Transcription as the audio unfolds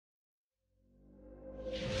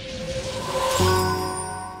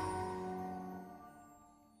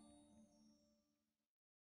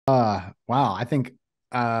Wow. I think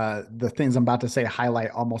the things I'm about to say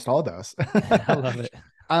highlight almost all those. I love it.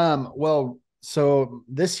 Well, so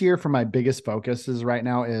this year for my biggest focuses right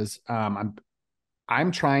now is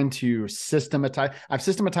I'm trying to systematize. I've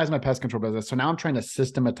systematized my pest control business. So now I'm trying to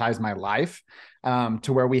systematize my life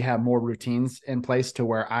to where we have more routines in place to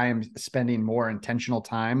where I am spending more intentional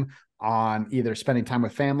time on either spending time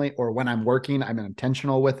with family, or when I'm working, I'm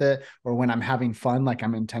intentional with it, or when I'm having fun, like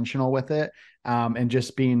I'm intentional with it. And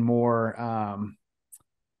just being more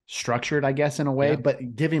structured, I guess, in a way, Yeah.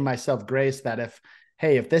 but giving myself grace that if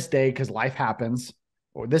this day, because life happens,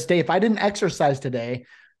 or this day, if I didn't exercise today,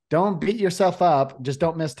 don't beat yourself up. Just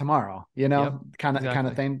don't miss tomorrow, Yep. kind of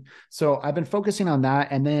Exactly. thing. So I've been focusing on that.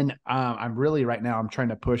 And then I'm really right now, I'm trying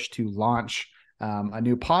to push to launch a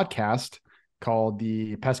new podcast called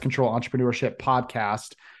the Pest Control Entrepreneurship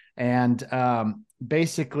Podcast. And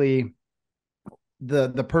basically,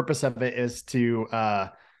 the purpose of it is to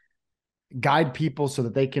guide people so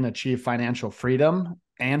that they can achieve financial freedom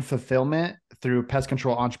and fulfillment through pest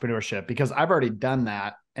control entrepreneurship, because I've already done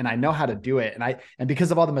that and I know how to do it, and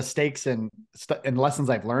because of all the mistakes and lessons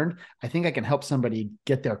I've learned, I think I can help somebody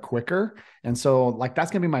get there quicker. And so like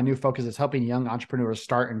that's going to be my new focus, is helping young entrepreneurs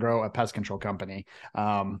start and grow a pest control company.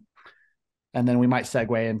 And then we might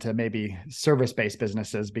segue into maybe service-based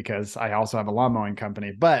businesses, because I also have a lawn mowing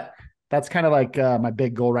company. But that's kind of like my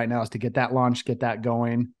big goal right now, is to get that launched, get that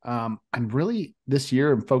going. I'm really this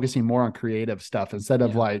year I'm focusing more on creative stuff instead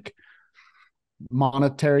of Yeah. like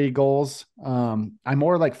monetary goals. I'm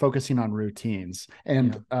more like focusing on routines,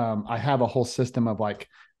 and Yeah. I have a whole system of like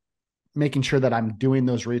making sure that I'm doing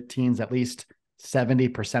those routines at least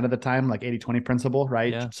 70% of the time, like 80/20 principle,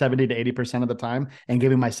 right? Yeah. 70 to 80% of the time, and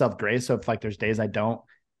giving myself grace. So if like there's days I don't,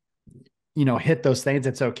 hit those things,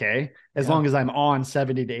 it's okay. As Yeah. long as I'm on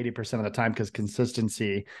 70 to 80% of the time, because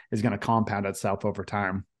consistency is going to compound itself over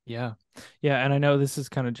time. Yeah. Yeah. And I know this is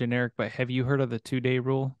kind of generic, but have you heard of the 2-day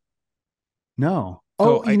rule? No.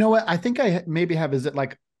 So Oh, you know what? I think I maybe have. Is it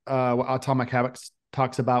like what Atomic Habits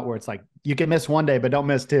talks about, where it's like you can miss one day, but don't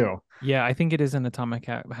miss two? yeah, I think it is in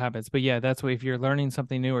Habits. But yeah, that's what if you're learning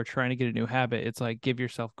something new or trying to get a new habit, it's like give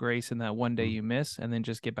yourself grace in that one day you miss and then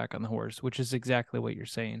just get back on the horse, which is exactly what you're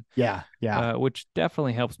saying. Yeah. Yeah. Which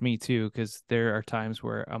definitely helps me too, because there are times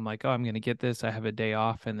where I'm like, oh, I'm gonna get this. I have a day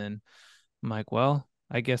off, and then I'm like, well,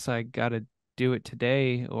 I guess I gotta do it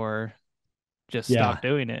today or just stop Yeah.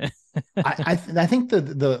 doing it. I think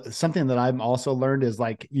the something that I've also learned is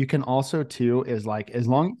like you can also too is like, as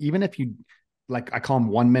long, even if you, like I call them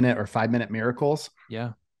 1 minute or 5 minute miracles,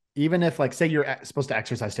 Yeah. even if like say you're supposed to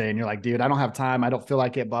exercise today and you're like, dude, I don't have time, I don't feel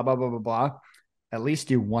like it, blah blah blah blah blah, at least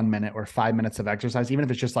do 1 minute or 5 minutes of exercise, even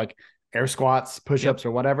if it's just like air squats, Yep. push-ups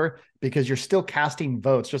or whatever, because you're still casting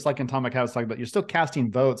votes, just like in Atomic Habits talking about, you're still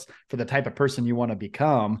casting votes for the type of person you want to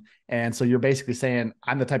become. And so you're basically saying,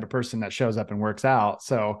 I'm the type of person that shows up and works out.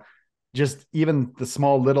 So just even the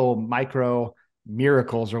small little micro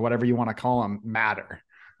miracles, or whatever you want to call them, matter.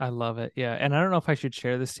 I love it. Yeah. And I don't know if I should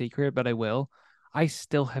share the secret, but I will. I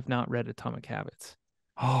still have not read Atomic Habits.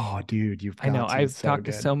 Oh, dude, you've I know got to. It's I've so talked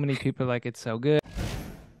to good. so many people like it's so good.